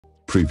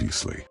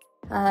Previously.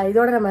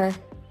 இதோட நம்ம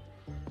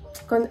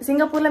கொஞ்சம்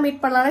சிங்கப்பூர்ல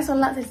மீட் பண்ணலாம்னே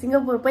சொல்லலாம். சரி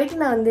சிங்கப்பூர் போயிட்டு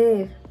நான் வந்து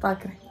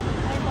பார்க்குறேன்.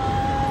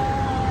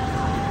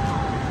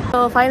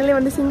 ஸோ ஃபைனலி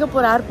வந்து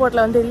சிங்கப்பூர்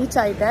ஏர்போர்ட்ல வந்து ரீச்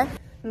ஆகிட்டேன்.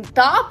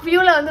 டாப்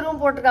வியூவில் வந்து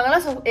ரூம்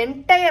போட்டிருக்காங்களா, ஸோ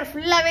என்டையர்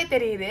ஃபுல்லாகவே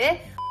தெரியுது.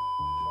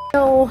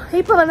 ஸோ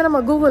இப்போ வந்து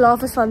நம்ம கூகுள்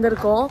ஆஃபீஸ்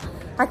வந்திருக்கோம்.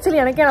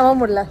 ஆக்சுவலி எனக்கே நம்ப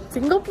முடியல,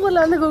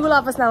 சிங்கப்பூரில் வந்து கூகுள்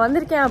ஆஃபீஸ் நான்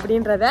வந்திருக்கேன்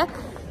அப்படின்றத.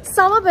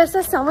 செம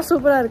பெருசாக செம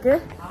சூப்பராக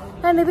இருக்குது.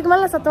 அண்ட் இதுக்கு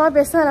மேலே நான் சத்தமாக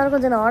பேசினா எல்லாரும்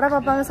கொஞ்சம் நான் ஆட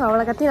பார்ப்பாங்க. ஸோ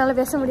அவளை கத்தி நல்லா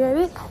பேச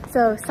முடியாது. ஸோ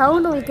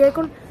சவுண்ட் உங்களுக்கு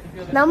கேட்கும்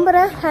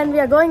நம்புறேன். And we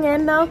are going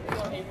end now.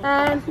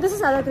 And this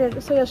is other create.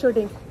 So you are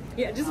shooting.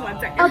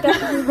 Okay.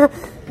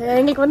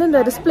 எங்களுக்கு வந்து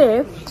இந்த டிஸ்பிளே,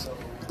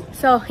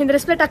 ஸோ இந்த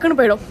டிஸ்பிளே டக்குன்னு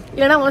போயிடும்,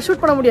 இல்லைன்னா அவங்களை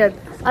ஷூட் பண்ண முடியாது.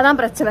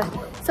 அதான் பிரச்சனை.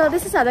 So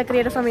this is other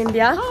creator from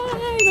India.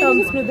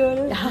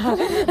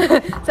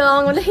 So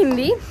அவங்க வந்து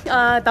ஹிந்தி,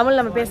 தமிழ்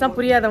நம்ம பேசினா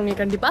புரியாது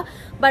அவங்களுக்கு கண்டிப்பாக.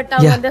 பட்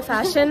அவங்க வந்து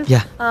ஃபேஷன்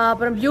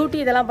அப்புறம் பியூட்டி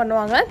இதெல்லாம்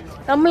பண்ணுவாங்க.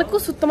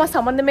 நம்மளுக்கும் சுத்தமாக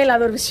சம்மந்தமே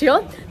இல்லாத ஒரு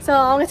விஷயம். ஸோ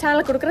அவங்க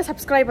சேனலை கொடுக்குற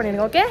சப்ஸ்கிரைப்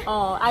பண்ணிடுங்க. Okay.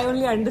 I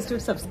only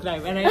understood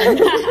subscribe and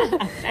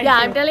yeah,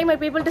 I'm telling my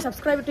people to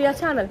subscribe to your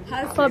channel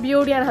for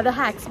beauty and other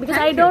hacks because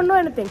I don't know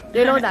anything.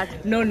 They know that.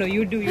 No,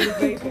 you do.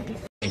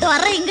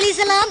 வர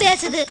English எல்லாம்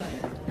பேசுது.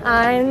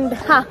 And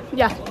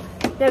yeah,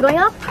 they're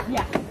going up.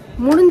 Yeah.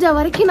 முடிஞ்ச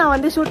வரைக்கும் நான்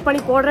வந்து shoot பண்ணி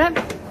போடுறேன்.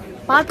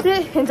 பார்த்து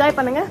என்ஜாய்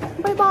பண்ணுங்க.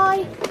 Bye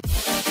bye.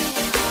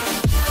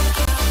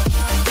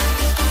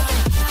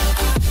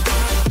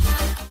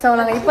 ஸோ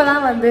நாங்கள் இப்போ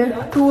தான் வந்து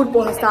டூர்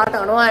போக ஸ்டார்ட்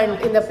ஆனோம்.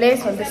 அண்ட் இந்த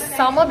பிளேஸ் வந்து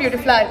செம்ம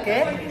பியூட்டிஃபுல்லாக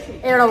இருக்குது.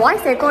 என்னோட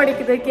வாய்ஸ் எக்கோ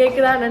அடிக்குது,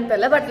 கேட்குதா என்னன்னு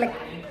தெரியல. பட் லைக்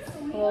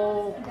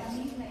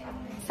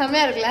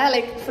செம்மையாக இருக்குல்ல,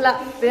 லைக் ஃபுல்லாக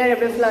பின்னாடி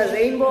அப்படியே ஃபுல்லாக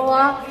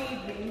ரெயின்போவா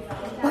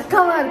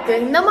பக்காவா இருக்கு.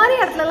 இந்த மாதிரி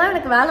இடத்துலலாம்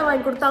எனக்கு வேலை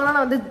வாங்கி கொடுத்தாங்கன்னா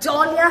நான் வந்து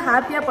ஜாலியாக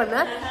ஹாப்பியாக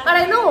பண்ணேன். But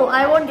I know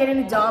I won't get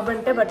any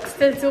ஜாப்ன்ட்டு. But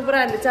still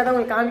சூப்பராக இருந்துச்சு. அதான்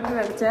உங்களுக்கு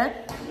காமிக்கணும்னு நினச்சேன்.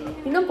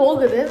 இன்னும்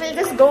போகுது. Will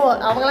just go.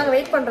 அவங்களாம்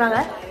வெயிட் பண்ணுறாங்க.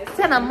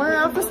 சார் நம்ம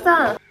ஆஃபீஸ்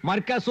தான்.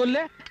 மர்க்கா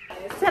சொல்லு.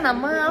 சார்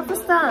நம்ம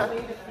ஆஃபீஸ் தான்.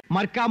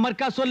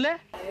 மர்க்கா சொல்லு.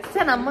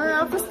 சார் நம்ம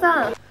ஆஃபீஸ்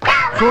தான்.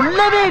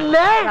 சொல்லவே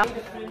இல்லை.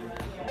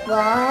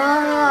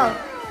 Wow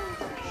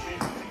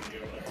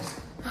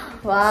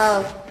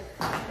wow.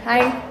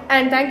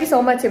 And thank you so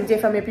much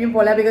MjFam எப்பயும்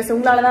போல. பிகாஸ்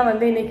உங்களால தான்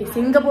வந்து இன்னைக்கு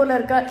சிங்கப்பூர்ல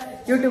இருக்க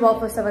யூடியூப்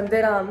ஆஃபீஸை வந்து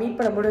நான் மீட்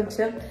பண்ண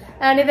முடிஞ்சு.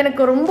 அண்ட் இது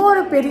எனக்கு ரொம்ப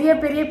ஒரு பெரிய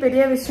பெரிய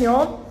பெரிய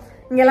விஷயம்.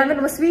 இங்கே எல்லாமே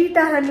ரொம்ப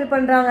ஸ்வீட்டாக ஹேண்டில்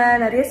பண்ணுறாங்க,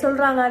 நிறைய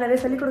சொல்கிறாங்க, நிறைய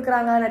சொல்லிக்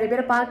கொடுக்குறாங்க, நிறைய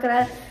பேரை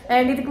பார்க்குறேன்.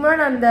 அண்ட் இதுக்கு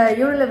முன்னாடி நான் அந்த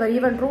யூனிலெவர்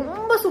ஈவெண்ட்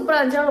ரொம்ப சூப்பராக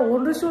இருந்துச்சு. ஆனால்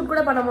ஒரு ஷூட்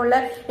கூட பண்ண முடியல.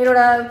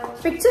 என்னோட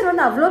பிக்சர்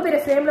வந்து அவ்வளோ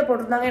பெரிய ஃப்ரேமில்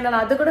போட்டிருந்தாங்க.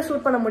 என்னால் அது கூட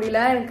ஷூட் பண்ண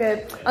முடியல, எனக்கு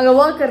அங்கே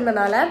ஒர்க்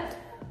இருந்தனால.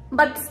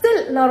 பட்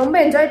ஸ்டில் நான் ரொம்ப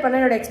என்ஜாய் பண்ணேன்.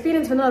 என்னோட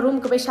எக்ஸ்பீரியன்ஸ் வந்து நான்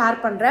ரூமுக்கு போய்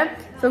ஷேர் பண்ணுறேன்.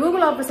 ஸோ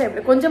கூகுள் ஆஃபீஸை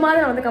எப்படி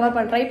கொஞ்சமாவது நான் வந்து கவர்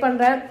பண்ண ட்ரை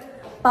பண்ணுறேன்.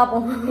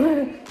 பார்ப்போம்.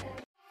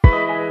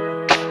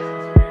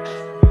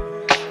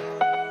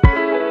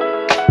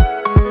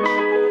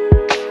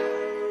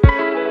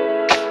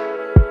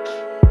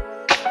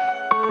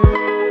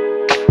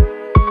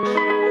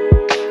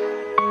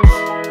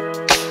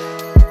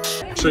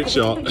 Trick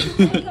shot.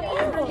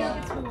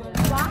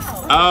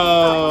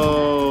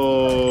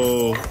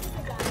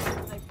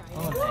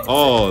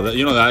 Oh,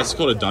 you know that's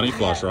called a dunny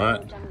flush,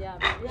 right?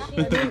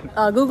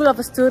 Google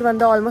office tour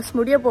வந்து ஆல்மோஸ்ட்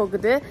முடிய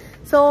போகுது.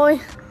 ஸோ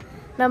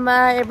நம்ம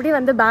எப்படி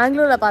வந்து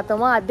பெங்களூரில்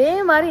பார்த்தோமோ அதே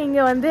மாதிரி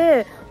இங்கே வந்து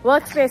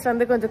ஒர்க் ஸ்பேஸ்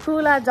வந்து கொஞ்சம்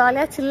கூலாக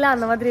ஜாலியாக சில்லாக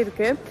அந்த மாதிரி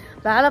இருக்குது.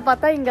 வேலை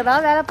பார்த்தா இங்கே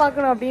தான் வேலை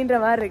பார்க்கணும் அப்படின்ற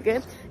மாதிரி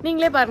இருக்குது.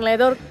 நீங்களே பாருங்களேன்,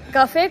 ஏதோ ஒரு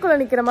கஃபேக்குள்ளே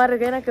நிற்கிற மாதிரி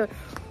இருக்குது. எனக்கு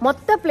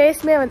மொத்த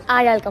பிளேஸ்மே வந்து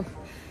ஆயால்கம்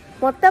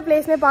மொத்த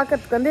பிளேஸ்மே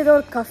பார்க்கறதுக்கு வந்து ஏதோ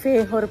ஒரு கஃபே,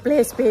 ஒரு பிளே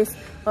ஸ்பேஸ்,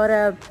 ஒரு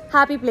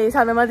ஹாப்பி பிளேஸ்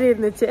அந்த மாதிரி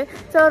இருந்துச்சு.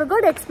 ஸோ ஒரு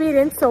good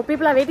experience. So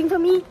people are waiting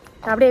for me.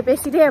 அப்படியே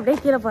பேசிட்டே அப்படியே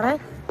கீழே போகிறேன்.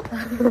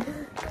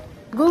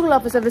 கூகுள்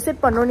ஆஃபீஸை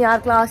விசிட் பண்ணணும்னு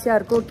யாருக்கெல்லாம் ஆசையாக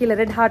இருக்கும் கீழே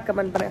ரெட் ஹார்ட்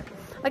கமெண்ட் பண்ணுங்க.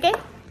 ஓகே.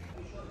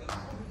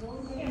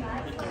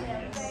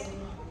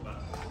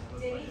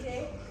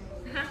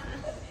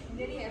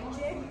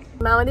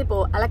 நான் வந்து இப்போ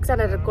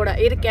அலெக்சாண்டர் கூட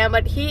இருக்கேன்.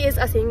 But he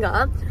is a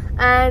singer.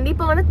 And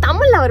இப்போ வந்து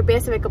தமிழ்ல அவர்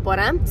பேச வைக்க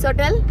போறேன். So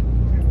del.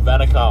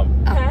 Vanakkam.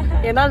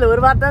 ஏன்னா அந்த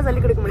ஒரு வார்த்தை தான்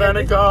சொல்லி கொடுக்க முடியாது.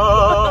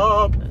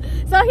 Vanakkam.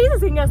 So he's a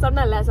singer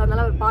சொன்னல. ஸோ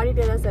அதனால அவர்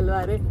பாடிட்டே தான்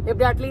செல்வாரு.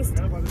 எப்படி அட்லீஸ்ட்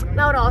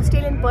நான் ஒரு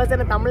ஆஸ்திரேலியன்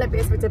பர்சனை தமிழ்ல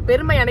பேச வச்ச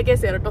பெருமை எனக்கே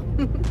சேரட்டும்.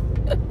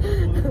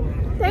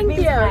 Thank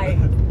you.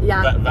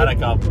 Yeah.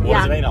 Vanakkam. What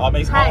does it mean? It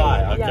means hi.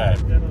 Okay.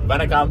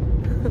 Vanakkam.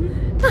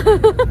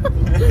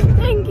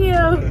 Thank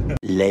you.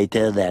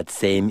 Later that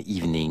same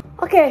evening.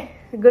 Okay.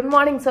 Good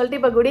morning சொல்லிட்டு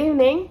இப்போ குட்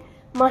ஈவினிங்.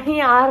 மணி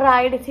 6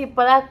 ஆயிடுச்சு.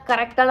 இப்போதான்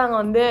கரெக்டாக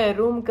நாங்கள் வந்து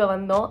ரூமுக்கு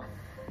வந்தோம்.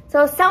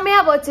 ஸோ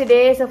செம்மையாக போச்சு டே.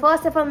 ஸோ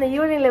ஃபர்ஸ்ட் ஆஃப் அந்த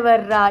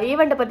யூனிலிவர்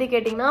ஈவெண்ட்டை பற்றி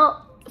கேட்டிங்கன்னா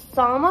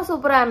செம்ம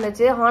சூப்பராக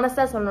இருந்துச்சு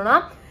ஹானஸ்டாக சொல்லணும்னா.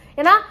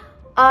 ஏன்னா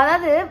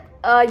அதாவது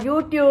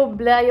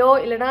யூடியூப்லையோ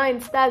இல்லைனா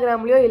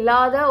இன்ஸ்டாகிராம்லையோ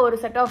இல்லாத ஒரு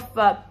செட் ஆஃப்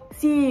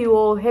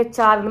சிஇஓ,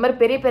 HR இந்த மாதிரி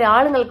பெரிய பெரிய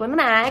ஆளுங்களுக்கு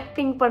வந்து நான்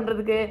ஆக்டிங்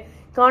பண்ணுறதுக்கு,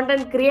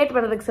 கான்டென்ட் கிரியேட்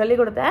பண்ணுறதுக்கு சொல்லி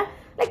கொடுத்தேன்.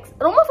 லைக்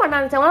ரொம்ப ஃபன்னாக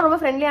இருந்துச்சு. அவங்களாம் ரொம்ப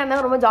ஃப்ரெண்ட்லியாக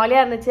இருந்தாங்க, ரொம்ப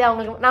ஜாலியாக இருந்துச்சு.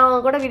 அவங்களுக்கு நான்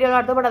அவங்க கூட வீடியோலாம்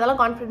எடுத்தோம். பட்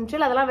அதெல்லாம்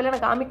கான்ஃபிடென்ஷியல், அதெல்லாம் வெளியே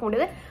நான் காமிக்க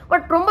முடியாது.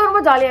 பட் ரொம்ப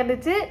ரொம்ப ஜாலியாக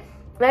இருந்துச்சு.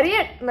 நிறைய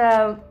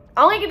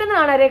அவங்க கிட்ட இருந்து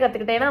நான் நிறைய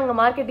கற்றுக்கிட்டேன். ஏன்னா அவங்க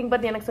மார்க்கெட்டிங்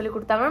பற்றி எனக்கு சொல்லி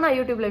கொடுத்தாங்கன்னா நான்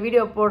யூடியூப்ல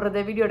வீடியோ போடுறது,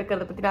 வீடியோ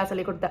எடுக்கிறத பற்றி நான்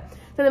சொல்லி கொடுத்தேன்.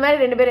 ஸோ இந்த மாதிரி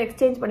 2 பேரும்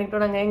எக்ஸ்சேஞ்ச்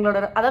பண்ணிக்கிட்டோம் நாங்கள் எங்களோட.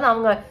 அதாவது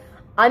அவங்க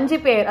 5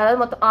 பேர்,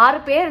 அதாவது மொத்தம் 6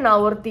 பேர்,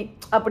 நான் ஒருத்தி,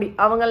 அப்படி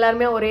அவங்க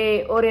எல்லாருமே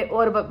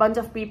ஒரு bunch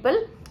of people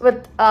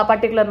with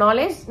particular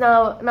knowledge.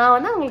 நான்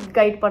வந்து அவங்களுக்கு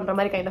கைட் பண்ற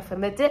மாதிரி கைண்ட் ஆஃப்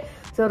இருந்துச்சு.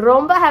 ஸோ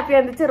ரொம்ப ஹாப்பியா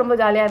இருந்துச்சு, ரொம்ப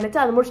ஜாலியா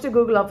இருந்துச்சு. அது முடிச்சுட்டு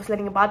கூகுள் ஆஃபீஸ்ல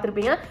நீங்க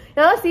பாத்திருப்பீங்க.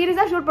 ஏதாவது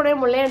சீரியஸா ஷூட் பண்ணவே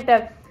முடியல.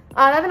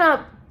 அதாவது நான்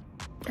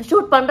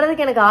ஷூட்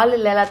பண்றதுக்கு எனக்கு ஆள்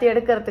இல்லை எல்லாத்தையும்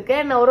எடுக்கிறதுக்கு.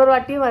 நான் ஒரு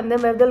வாட்டியும் வந்து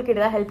மெர்துல் கிட்ட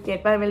தான் ஹெல்ப்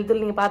கேட்பேன்.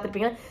 மெர்துல் நீங்க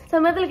பாத்திருப்பீங்க.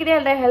 ஸோ மெர்துல்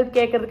கிட்டே ஹெல்ப்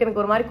கேட்கறதுக்கு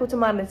எனக்கு ஒரு மாதிரி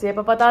கூச்சமா இருந்துச்சு.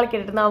 எப்ப பார்த்தாலும்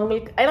கேட்டுட்டு நான்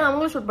அவங்களுக்கு, ஏன்னா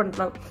அவங்களும் ஷூட்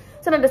பண்ணிட்டாங்க.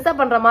 ஸோ நான்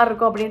டிஸ்டர்ப் பண்ற மாதிரி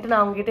இருக்கும் அப்படின்ட்டு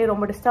நான் அவங்க கிட்டே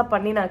ரொம்ப டிஸ்டர்ப்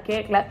பண்ணி நான்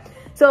கேட்கல.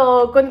 ஸோ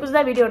கொஞ்சம்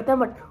தான் வீடியோ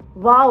எடுத்தேன். பட்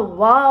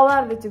வாவா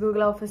இருந்துச்சு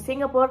கூகுள் ஆஃபீஸ்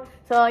சிங்கப்பூர்.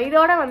 ஸோ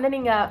இதோட வந்து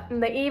நீங்க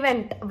இந்த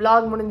ஈவெண்ட்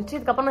vlog முடிஞ்சிச்சு.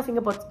 இதுக்கப்புறம் நான்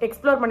சிங்கப்பூர்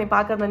எக்ஸ்ப்ளோர் பண்ணி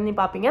பார்க்கறது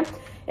வந்து பாப்பீங்க.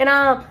 ஏன்னா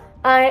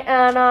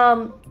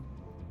நான்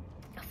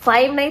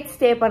 5 nights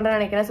ஸ்டே பண்றேன்னு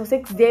நினைக்கிறேன். ஸோ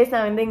 6 days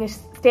நான் வந்து இங்க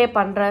ஸ்டே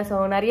பண்றேன். ஸோ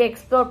நிறைய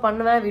எக்ஸ்ப்ளோர்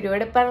பண்ணுவேன், வீடியோ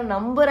எடுப்பேன்,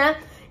 நம்புறேன்.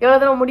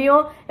 எவ்வளவு தூரம்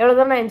முடியும், எவ்வளவு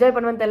தூரம் நான் என்ஜாய்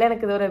பண்ணுவேன்னு தெரியல.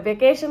 எனக்கு இது ஒரு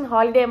வெக்கேஷன்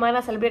ஹாலிடே மாதிரி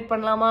நான் செலிப்ரேட்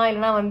பண்ணலாமா,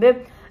 இல்லைன்னா வந்து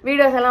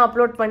வீடியோஸ் எல்லாம்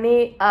அப்லோட் பண்ணி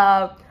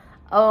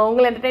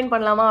உங்களை என்டர்டெயின்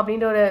பண்ணலாமா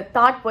அப்படின்ற ஒரு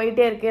தாட்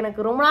போயிட்டே இருக்கு.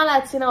 எனக்கு ரொம்ப நாள்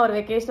ஆச்சு நான் ஒரு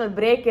வெக்கேஷனல்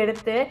பிரேக்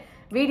எடுத்து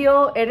வீடியோ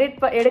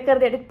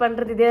எடிட்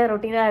பண்றது இதே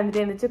ரொட்டீனா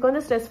இருந்துட்டே இருந்துச்சு.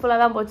 கொஞ்சம் ஸ்ட்ரெஸ்ஃபுல்லா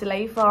தான் போச்சு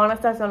லைஃப்,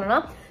 ஆனஸ்டா சொல்லணும்னா.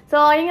 ஸோ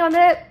இங்க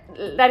வந்து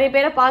நிறைய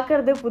பேரை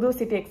பாக்குறது, புது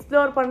சிட்டி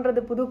எக்ஸ்ப்ளோர் பண்றது,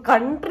 புது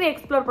கண்ட்ரி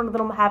எக்ஸ்ப்ளோர்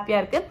பண்றது ரொம்ப ஹாப்பியா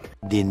இருக்கு.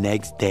 The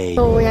next day.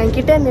 ஸோ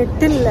என்கிட்ட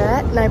நெட் இல்லை,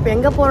 நான் இப்போ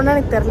எங்க போறேன்னு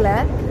எனக்கு தெரியல,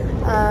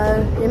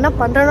 என்ன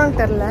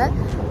பண்றேன்னு தெரியல.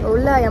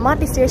 உள்ள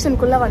எம்ஆர்டி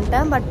ஸ்டேஷனுக்குள்ள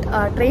வந்துட்டேன். பட்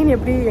ட்ரெயின்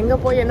எப்படி, எங்க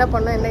போய் என்ன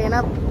பண்ண, என்ன ஏன்னா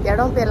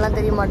இடம் பேர்லாம்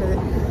தெரிய மாட்டுது.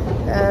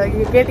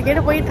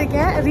 கேட்டு போயிட்டு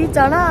இருக்கேன். ரீச்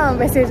ஆனா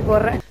மெசேஜ்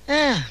போடுறேன்.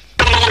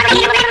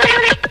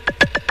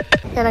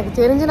 எனக்கு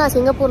தெரிஞ்சு நான்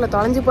சிங்கப்பூர்ல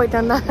தொலைஞ்சு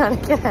போயிட்டேன்னு தான்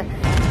நினைக்கிறேன்.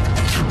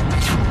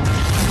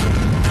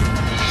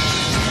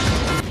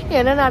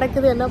 என்ன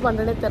நடக்குது, என்ன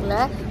பண்றேன்னு தெரியல.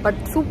 பட்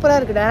சூப்பரா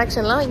இருக்கு,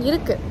 டைரக்ஷன்லாம்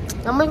இருக்கு.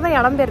 நம்மளுக்கு தான்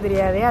இடம் பேர்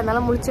தெரியாது, அதனால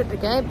முடிச்சிட்டு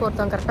இருக்கேன். இப்போ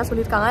ஒருத்தவங்க கரெக்டா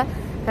சொல்லியிருக்காங்க,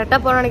 கரெக்டா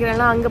போற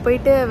நினைக்கிறேன். அங்க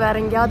போயிட்டு வேற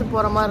எங்கேயாவது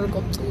போற மாதிரி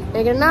இருக்கும்.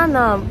 எனக்கு என்ன,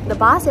 நான் இந்த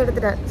பாஸ்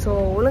எடுத்துட்டேன். ஸோ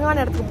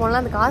ஒழுங்கான இடத்துக்கு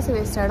போனா அந்த காசு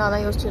வேஸ்ட் ஆயிடும்,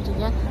 அதான் யோசிச்சுட்டு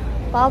இருக்கேன்.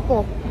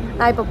 பார்ப்போம்.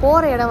 நான் இப்போ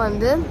போற இடம்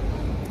வந்து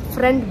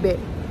ஃப்ரண்ட்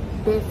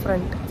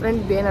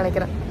பேன்னு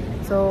நினைக்கிறேன்.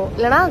 ஸோ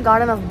இல்லைனா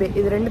கார்டன் ஆஃப் பே,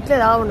 இது ரெண்டுத்துல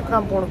ஏதாவது ஒன்றுக்கு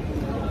நான் போகணும்.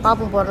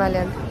 பார்ப்போம் போறேன்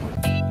இல்லையான்னு.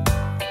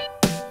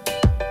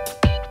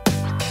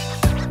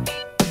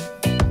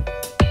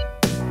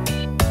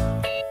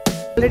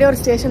 ஆல்ரெடி ஒரு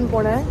ஸ்டேஷன்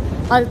போனேன்,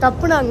 அது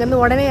தப்பு. நான் அங்கேருந்து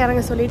உடனே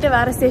இறங்க சொல்லிட்டு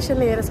வேற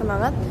ஸ்டேஷன்ல ஏற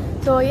சொன்னாங்க.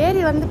 ஸோ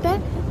ஏறி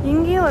வந்துட்டேன்.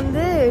 இங்கேயும்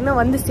வந்து இன்னும்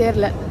வந்து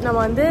சேரல. நம்ம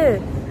வந்து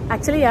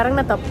ஆக்சுவலி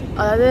இறங்கின தப்பு.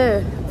 அதாவது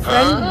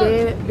ஃப்ரண்ட்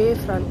பே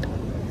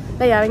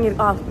ஃப்ரண்ட்ல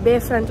இறங்கியிருக்கோம், பே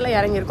ஃப்ரண்ட்ல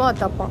இறங்கியிருக்கோம்,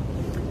 அது தப்பான்.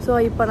 ஸோ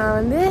இப்போ நான்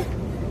வந்து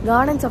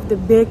கார்டன்ஸ் ஆஃப் தி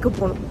பேக்கு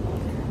போகணும்.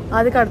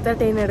 அதுக்கு அடுத்த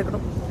ட்ரெயின்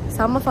எடுக்கணும்.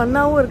 செம்ம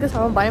ஃபன்னாகவும் இருக்குது,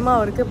 செம்ம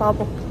பயமாகவும் இருக்குது.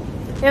 பார்ப்போம்.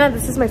 ஏன்னா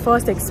this is my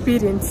first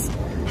experience.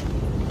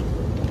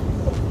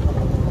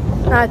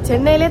 நான்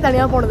சென்னையிலே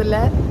தனியாக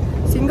போனதில்லை,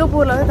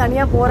 சிங்கப்பூரில் வந்து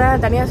தனியாக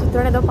போகிறேன், தனியாக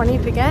சுற்றுறேன், ஏதோ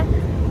பண்ணிகிட்டு இருக்கேன்.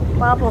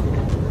 பார்ப்போம்.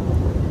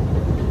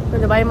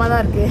 கொஞ்சம் பயமாக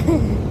தான் இருக்குது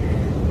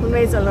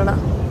உண்மையை சொல்லணும்னா.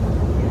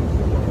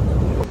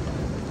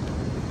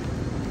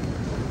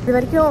 இது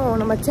வரைக்கும்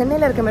நம்ம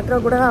சென்னையில் இருக்க மெட்ரோ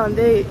கூட நான்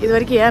வந்து இது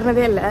வரைக்கும்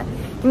ஏறினதே இல்லை.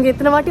 இங்கே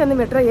இத்தனை வாட்டி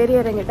வந்து மெட்ரோ ஏறி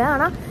இறங்கிட்டேன்.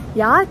 ஆனால்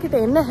யார்கிட்ட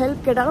என்ன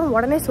ஹெல்ப் கேட்டாலும்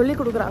உடனே சொல்லி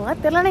கொடுக்குறாங்க.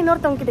 தெரியலனா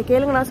இன்னொருத்தவங்க கிட்ட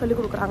கேளுங்கன்னா சொல்லி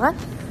கொடுக்குறாங்க.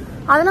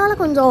 அதனால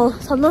கொஞ்சம்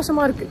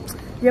சந்தோஷமாக இருக்குது.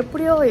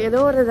 எப்படியோ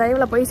ஏதோ ஒரு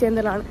டிரைவில் போய்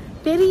சேர்ந்துடலான்னு.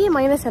 பெரிய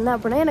மைனஸ் என்ன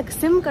அப்படின்னா, எனக்கு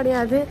சிம்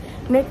கிடையாது,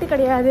 நெட்டு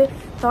கிடையாது.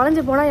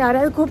 தொலைஞ்சு போனால்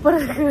யாரையாவது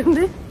கூப்பிட்றதுக்கு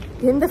வந்து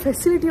எந்த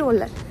ஃபெசிலிட்டியும்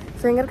இல்லை.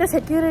 ஸோ இங்கே இருக்க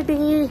செக்யூரிட்டி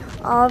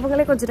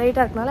அவங்களே கொஞ்சம்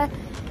டைட்டாக இருக்கனால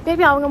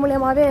மேபி அவங்க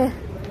மூலியமாகவே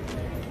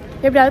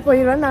எப்படியாவது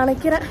போயிடுவேன்னு நான்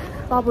நினைக்கிறேன்.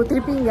 பார்ப்போம்.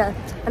 திருப்பி இங்கே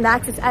அந்த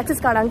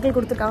ஆக்சஸ் கார்டு அங்கிள்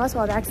கொடுத்துருக்காங்க. ஸோ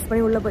அதை ஆக்சஸ்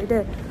பண்ணி உள்ளே போயிட்டு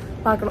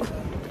பார்க்கணும்.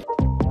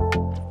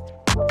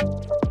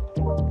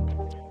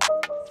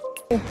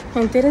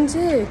 எனக்கு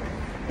தெரிஞ்சு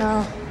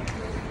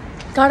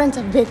கார்டன்ஸ்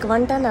ஆஃப் பேக்கு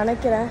வந்துட்டேன்னு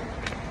நினைக்கிறேன்.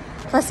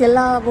 ஃபர்ஸ்ட்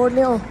எல்லா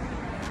போர்ட்லேயும்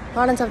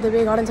கார்டன்ஸ் ஆஃப் த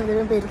பே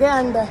போயிருக்கு.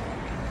 அண்ட்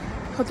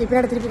ஓகே,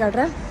 பின்னாடி திருப்பி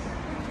காட்டுறேன்.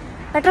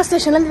 மெட்ரோ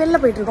ஸ்டேஷன்லேருந்து வெளில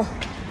போயிட்டுருக்கோம்.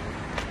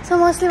 ஸோ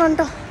மோஸ்ட்லி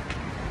வந்துட்டோம்.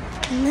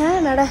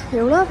 என்ன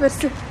எவ்வளோ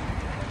பெருசு.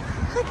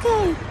 ஓகே,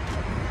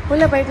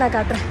 உள்ளே போயிட்டு நான்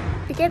காட்டுறேன்.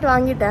 டிக்கெட்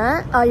வாங்கிட்டேன்,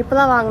 இப்போ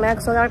தான் வாங்கினேன்.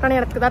 ஸோ கரெக்டான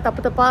இடத்துக்கு தான்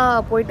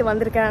தப்பாக போயிட்டு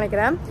வந்திருக்கேன்னு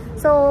நினைக்கிறேன்.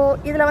 ஸோ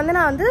இதில் வந்து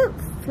நான் வந்து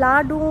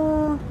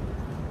ஃப்ளாடும்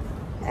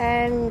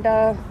அண்ட்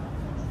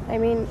ஐ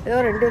மீன் ஏதோ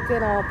 2க்கு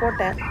நான்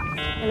போட்டேன்.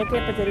 எனக்கே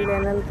இப்போ தெரியல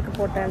என்னத்துக்கு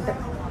போட்டேன்ட்டு.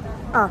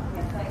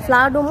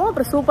 ஃப்ளாடுமும்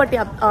அப்புறம்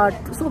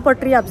சூப்பர்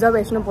ட்ரீ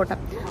அப்சர்வேஷனும்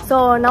போட்டேன். ஸோ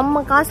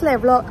நம்ம காசில்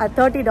எவ்வளோ,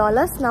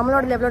 $30.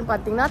 நம்மளோட எவ்வளோன்னு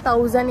பார்த்தீங்கன்னா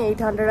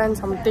 1800 and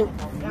something,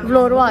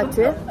 இவ்வளோ ரூபா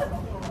ஆச்சு.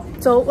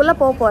 ஸோ உள்ளே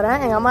போகிறேன்.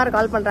 எங்கள் அம்மா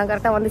கால் பண்ணுறாங்க,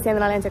 கரெக்டாக வந்து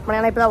சேர்ந்தனால செக்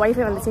பண்ணேன். ஏன்னா இப்போ தான்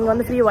வைஃபை வந்துச்சு, இங்கே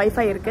வந்து ஃப்ரீ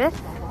வைஃபை இருக்குது.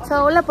 ஸோ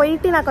உள்ளே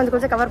போயிட்டு நான்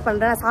கொஞ்சம் கவர்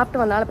பண்ணுறேன். நான்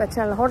சாப்பிட்டு வந்தாலும்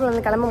பிரச்சனை இல்லை. ஹோட்டலில்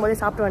வந்து கிளம்பும் போதே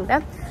சாப்பிட்டு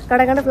வந்துட்டேன்.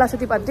 கடை ஃபுல்லாக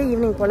சுற்றி பார்த்துட்டு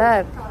ஈவினிங் போல்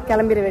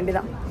கிளம்பிட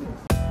வேண்டியதான்.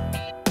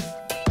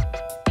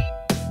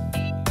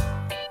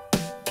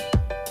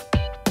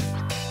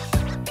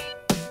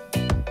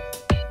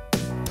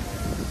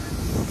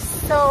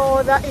 ஸோ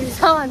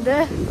இதுதான் வந்து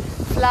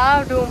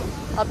ஃப்ளாடும்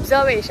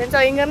அப்சர்வேஷன். ஸோ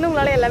இங்கேருந்து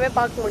உங்களால் எல்லாமே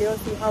பார்க்க முடியும்.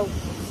 சி ஹவ்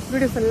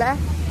பியூட்டிஃபுல்ல,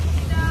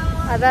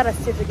 அதான்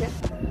ரசிச்சிட்ருக்கேன்.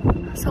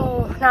 ஸோ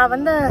நான்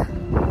வந்து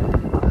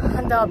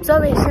அந்த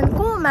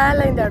அப்சர்வேஷனுக்கும்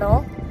மேலே இந்த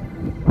இடம்.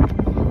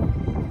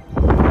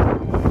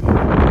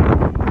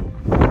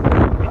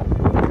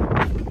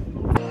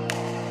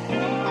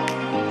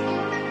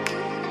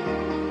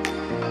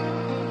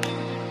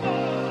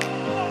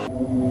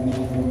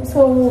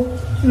 ஸோ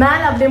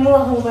மேலே அப்படியே மூவ்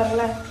ஆகும்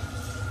பாருங்கள.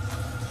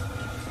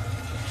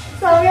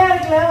 சரியா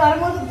இருக்குல்ல.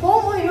 வரும்போது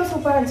போகும்போது இன்னும்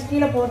சூப்பராக இருந்துச்சு.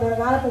 கீழே போகிறது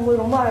மேலே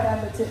போகும்போது ரொம்ப அழகாக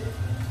இருந்துச்சு.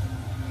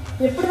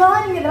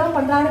 எப்படிதான் நீங்கள் இதெல்லாம்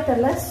பண்ணுறான்னு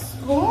தெரில.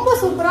 ரொம்ப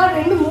சூப்பராக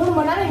 2-3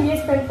 மணி நேரம் இங்கேயே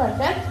ஸ்பெண்ட்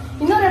பண்ணிட்டேன்.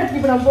 இன்னொரு இடத்துக்கு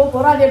இப்போ நம்ம போக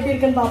போகிறோம். அது எப்படி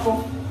இருக்குன்னு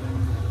பார்ப்போம்.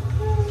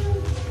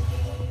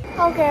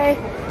 ஓகே,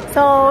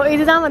 ஸோ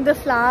இதுதான் வந்து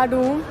ஃப்ளார்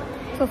ரூம்.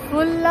 ஸோ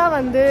ஃபுல்லாக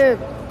வந்து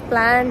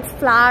பிளான்ட்ஸ்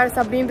ஃப்ளவர்ஸ்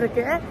அப்படின்னு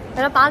இருக்கு.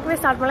 அதெல்லாம் பார்க்கவே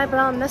ஸ்டார்ட் பண்ணலாம். இப்போ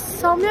தான் வந்தால்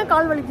செம்மையாக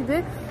கால் வலிக்குது.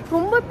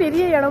 ரொம்ப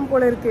பெரிய இடம்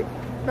போல இருக்கு.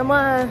 நம்ம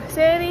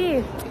சரி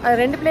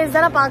 2 பிளேஸ்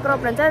தானே பார்க்குறோம்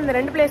அப்படின்னா இந்த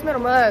 2 பிளேஸுமே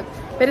ரொம்ப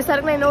பெருசாக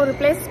இருக்குன்னா இன்னொரு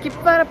பிளேஸ்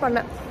ஸ்கிப் வேறு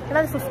பண்ணேன்.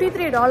 ஏன்னா அது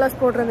 $53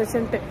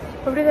 போட்டுருந்துச்சுன்ட்டு.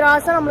 அப்படிங்கிற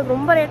ஆசை நம்மளுக்கு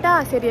ரொம்ப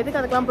ரேட்டாக. சரி எதுக்கு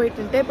அதுக்கெல்லாம்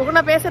போயிட்டுன்ட்டு இப்போ கூட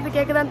நான் பேசுறது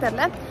கேட்குதான்னு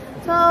தெரில.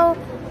 ஸோ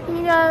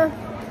நீங்கள்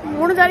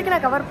முடிஞ்ச வரைக்கும்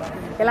நான் கவர்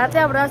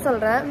எல்லாத்தையும் அப்படி தான்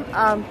சொல்கிறேன்.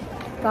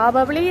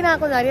 ப்ராபப்ளி நான்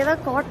கொஞ்சம் நிறைய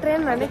தான்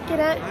காட்டுறேன்னு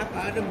நினைக்கிறேன்.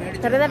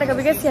 நிறைய தான் எனக்கு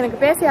பிகாஸ் எனக்கு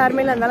பேச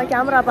யாருமே இல்லை. அதனால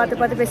கேமரா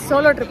பார்த்து பேசி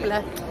சோலோ ட்ரிப்பில்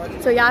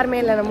ஸோ யாருமே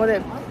இல்லை போது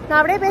நான்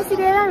அப்படியே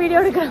பேசிட்டே தான் வீடியோ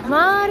எடுக்கிற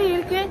மாதிரி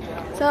இருக்கு.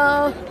 ஸோ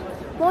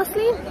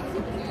மோஸ்ட்லி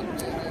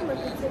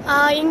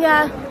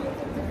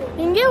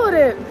இங்கே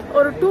ஒரு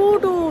 2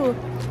 to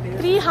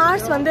 3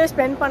 hours வந்து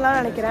ஸ்பெண்ட்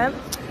பண்ணலாம்னு நினைக்கிறேன்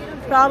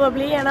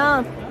ப்ராபப்ளி. ஏன்னா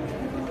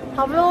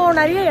அவ்வளோ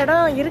நிறைய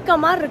இடம் இருக்க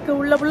மாதிரி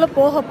இருக்குது உள்ள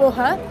போக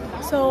போக.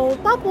 ஸோ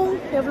பார்ப்போம்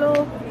எவ்வளோ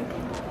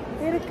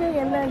இருக்கு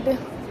என்னன்ட்டு.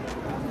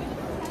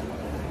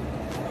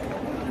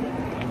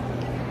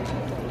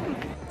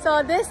 So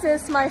this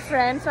is my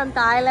friend from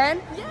Thailand.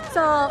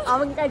 So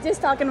I just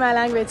talk in my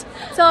language.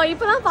 So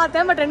இப்போ தான்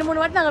பார்த்தேன். பட்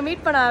 2-3 வாட்டி நாங்கள்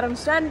மீட் பண்ண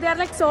ஆரம்பிச்சிட்டோம். And they are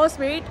like so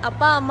sweet.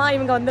 அப்பா அம்மா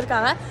இவங்க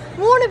வந்திருக்காங்க.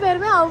 3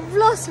 பேருமே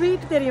அவ்வளோ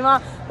ஸ்வீட் தெரியுமா.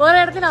 ஒரு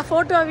இடத்துல நான்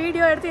ஃபோட்டோ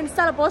வீடியோ எடுத்து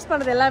இன்ஸ்டாவில் போஸ்ட்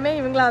பண்ணுறது எல்லாமே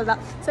இவங்களால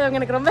தான். ஸோ இவங்க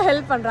எனக்கு ரொம்ப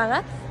ஹெல்ப் பண்ணுறாங்க.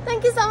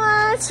 Thank you so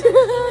much.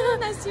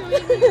 Nice to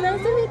meet you.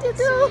 Nice to meet you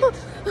too.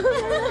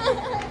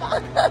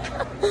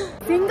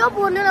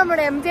 சிங்கப்பூர்லயும்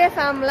நம்மளோட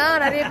MjFamலாம்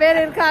நிறைய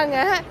பேர் இருக்காங்க.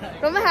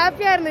 ரொம்ப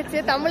ஹாப்பியா இருந்துச்சு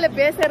தமிழ்ல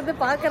பேசுறது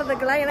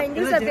பாக்குறதுக்குலாம். ஏன்னா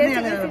இங்கிலீஷ்ல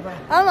பேசுறது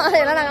ஆமா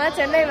எல்லாம் நாங்களாம்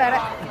சென்னை வேற.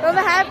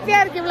 ரொம்ப ஹாப்பியா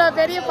இருக்கு இவ்வளவு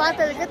பெரிய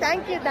பார்த்ததுக்கு.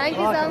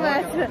 Thank you so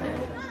much.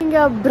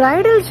 இங்க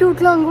பிரைடல்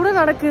ஷூட்லாம் கூட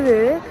நடக்குது.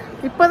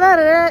 இப்பதான்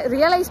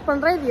ரியலைஸ்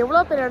பண்றேன் இது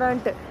எவ்வளவு பெரிய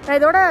இடம்ட்டு. நான்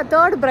இதோட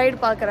 3rd பிரைட்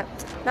பாக்குறேன்.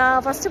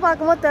 நான் ஃபர்ஸ்ட்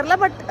பார்க்கும்போது தெரில.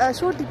 பட்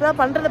ஷூட் இப்போ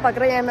தான் பண்ணுறதை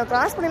பார்க்குறேன். என்னை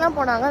கிராஸ் பண்ணிலாம்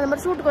போனாங்க. அந்த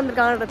மாதிரி ஷூட்டுக்கு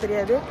வந்திருக்காங்கன்றது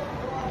தெரியாது.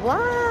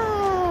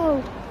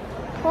 வாவ்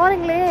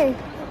போறீங்களே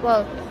வா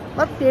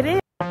பெரிய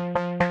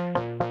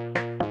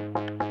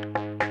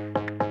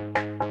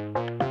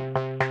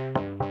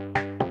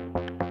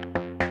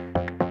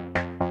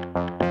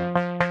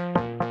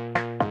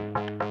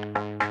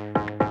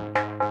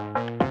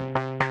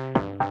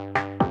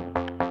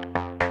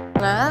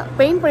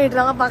பெயிண்ட் பண்ணிட்டு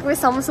இருக்காங்க. பார்க்கவே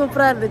செம்ம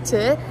சூப்பராக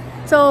இருந்துச்சு.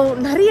 ஸோ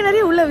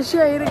நிறைய உள்ள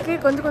விஷயம்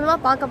இருக்குது. கொஞ்சம் கொஞ்சமாக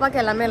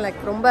பார்க்க எல்லாமே லைக்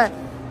ரொம்ப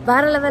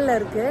வேற லெவலில்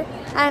இருக்குது.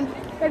 And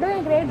you're doing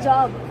a great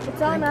job.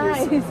 It's all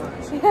nice.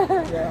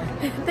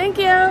 Thank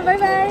you. Bye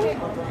bye.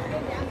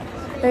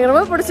 எனக்கு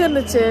ரொம்ப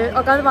பிடிச்சிருந்துச்சு.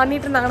 உட்காந்து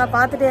பண்ணிட்டு இருந்தாங்க. நான்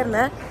பார்த்துட்டே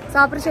இருந்தேன். ஸோ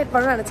அப்ரிஷியேட்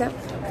பண்ண நினச்சேன்.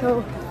 ஸோ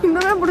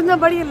இன்னும்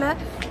முடிஞ்சபடி இல்லை.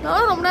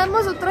 நான் ரொம்ப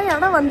நேரமாக சுற்றுறேன்.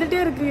 இடம் வந்துகிட்டே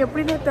இருக்குது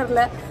எப்படின்னு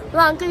தெரில.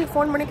 அதான் அங்கிளுக்கு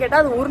ஃபோன் பண்ணி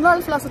கேட்டால் அது ஒரு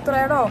நாள் ஃபுல்லாக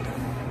சுற்றுற இடம்.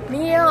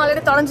 நீயே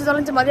ஆல்ரெடி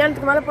தொலைஞ்சு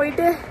மதியானத்துக்கு மேலே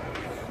போயிட்டு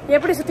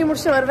எப்படி சுற்றி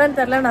முடிச்சுட்டு வருவேன்னு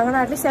தெரில.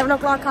 நாங்கள் அட்லீஸ்ட் 7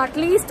 o'clock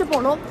அட்லீஸ்ட்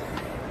போனோம்.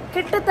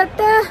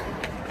 கிட்டத்தட்ட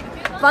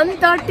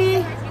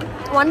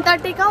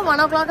 1:30க்கா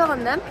 1 o'clock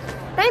வந்தேன்.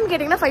 டைம்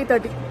கேட்டிங்கன்னா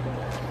 5:30.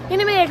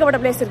 இனிமேல் ஏகப்பட்ட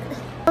பிளேஸ் இருக்குது.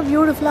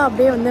 பியூட்டிஃபுல்லாக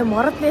அப்படியே வந்து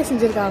மரத்துலேயே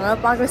செஞ்சுருக்காங்க.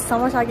 பார்க்கவே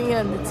செம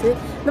ஷாக்கிங்காக இருந்துச்சு.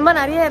 இந்த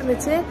மாதிரி நிறைய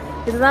இருந்துச்சு.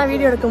 இதுதான்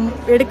வீடியோ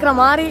எடுக்கிற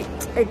மாதிரி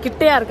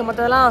கிட்டையாக இருக்குது.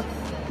 மற்றதெல்லாம்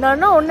நான்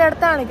இன்னும் ஒன்று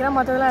எடுத்தா நினைக்கிறேன்.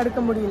 மற்றதெல்லாம்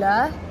எடுக்க முடியல.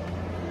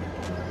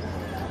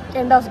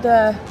 End of the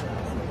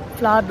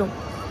flower room.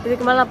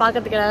 இதுக்கு மேலே நான்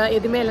பார்க்கறதுக்கு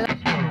எதுவுமே இல்லை.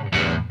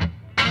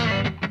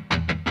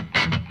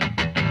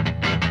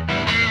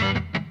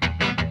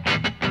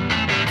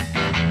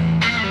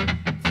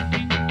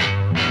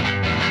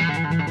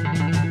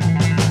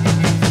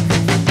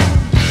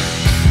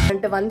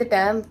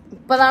 வந்துட்டேன்.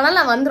 இப்போதானா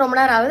நான் வந்து ரொம்ப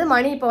நேரம் ஆகுது.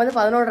 மணி இப்போ வந்து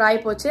 11 ஆகி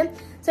போச்சு.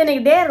 ஸோ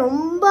இன்னைக்கு டே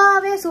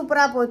ரொம்பவே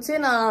சூப்பராக போச்சு.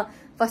 நான்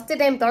ஃபர்ஸ்ட்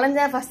டைம்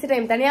தொலைஞ்சேன். ஃபர்ஸ்ட்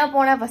டைம் தனியாக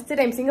போனேன். ஃபர்ஸ்ட்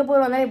டைம்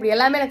சிங்கப்பூர் வந்தேன். இப்படி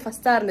எல்லாமே எனக்கு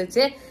ஃபர்ஸ்ட்டாக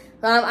இருந்துச்சு.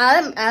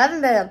 அதாவது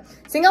இந்த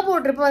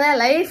சிங்கப்பூர் ட்ரிப் வந்து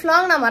லைஃப்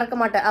லாங் நான் மறக்க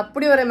மாட்டேன்.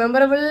 அப்படி ஒரு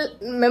மெமரபிள்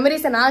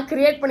மெமரிஸை நான்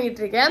கிரியேட்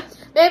பண்ணிட்டு இருக்கேன்.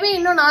 மேபி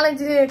இன்னும்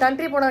 4-5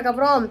 கண்ட்ரி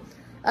போனதுக்கப்புறம்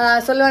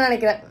சொல்லுவேன்னு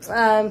நினைக்கிறேன்.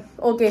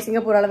 ஓகே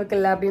சிங்கப்பூர் அளவுக்கு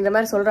இல்லை அப்படின்ற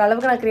மாதிரி சொல்கிற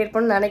அளவுக்கு நான் கிரியேட்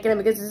பண்ணணும்னு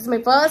நினைக்கிறேன். Because this is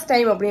my first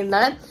time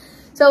அப்படின்னால.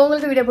 ஸோ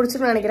உங்களுக்கு வீடியோ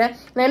பிடிச்சிருக்குன்னு நினைக்கிறேன்.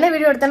 நான் என்ன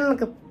வீடியோ எடுத்தேன்னு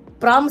எனக்கு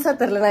ப்ராமிஸா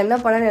தெரியல நான் என்ன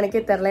பண்ணேன்னு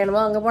எனக்கே தெரியல.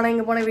 என்னமோ அங்க போனேன்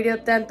இங்க போனேன் வீடியோ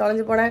எடுத்தேன்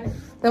தொலைஞ்சு போனேன்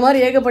இந்த மாதிரி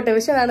ஏகப்பட்ட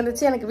விஷயம்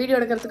நடந்துச்சு. எனக்கு வீடியோ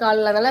எடுக்கிறதுக்கு ஆள்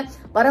இல்லாதனால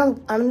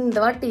வரவங்க இந்த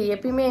வாட்டி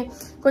எப்பயுமே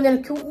கொஞ்சம்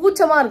எனக்கு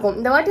கூச்சமா இருக்கும்.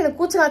 இந்த வாட்டி எனக்கு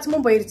கூச்ச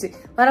நாச்சமும் போயிருச்சு.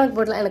 வரவங்க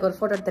போட்டலாம் எனக்கு ஒரு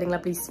போட்டோ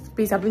எடுத்துறீங்களா ப்ளீஸ்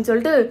ப்ளீஸ் அப்படின்னு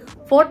சொல்லிட்டு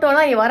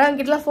போட்டோலாம் வரவங்க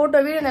கிட்டலாம்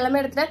போட்டோ வீடியோ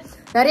எல்லாமே எடுத்துட்டேன்.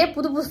 நிறைய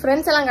புது புது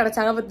ஃப்ரெண்ட்ஸ் எல்லாம்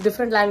கிடைச்சாங்க. With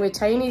different language,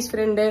 Chinese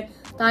friend,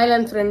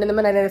 Thailand friend, இந்த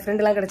மாதிரி நிறைய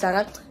ஃப்ரெண்ட் எல்லாம்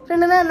கிடைச்சாங்க.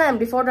 ஃப்ரெண்டு தான் என்ன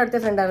இப்படி போட்டோ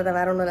எடுத்து ஃப்ரெண்ட் ஆகுது,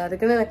 வேற ஒன்றும் இல்லை.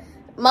 அதுக்குன்னு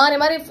மாறி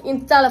மாறி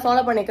இன்ஸ்டால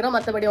ஃபாலோ பண்ணிக்கிறோம்,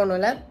 மற்றபடி ஒன்றும்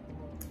இல்லை.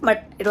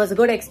 But it was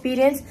good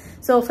experience.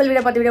 So full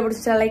video பார்த்து வீடியோ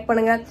பிடிச்சா லைக்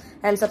பண்ணுங்க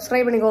அண்ட்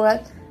சப்ஸ்கிரைப் பண்ணிக்கோங்க.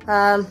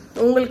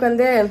 உங்களுக்கு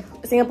வந்து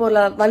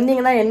சிங்கப்பூர்ல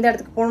வந்தீங்கன்னா எந்த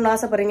இடத்துக்கு போகணும்னு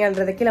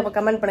ஆசைப்படுறீங்கன்றதை கீழே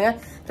கமெண்ட் பண்ணுங்க.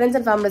 ஃப்ரெண்ட்ஸ்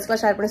அண்ட்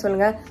ஃபேமிலிஸ்க்குலாம் ஷேர் பண்ணி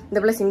சொல்லுங்க. இந்த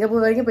பிள்ளை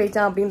சிங்கப்பூர் வரைக்கும்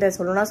போயிடுச்சான் அப்படின்றத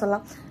சொல்லணும்னா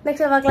சொல்லலாம்.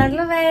 நெக்ஸ்ட்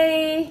பார்க்கலாம். பை.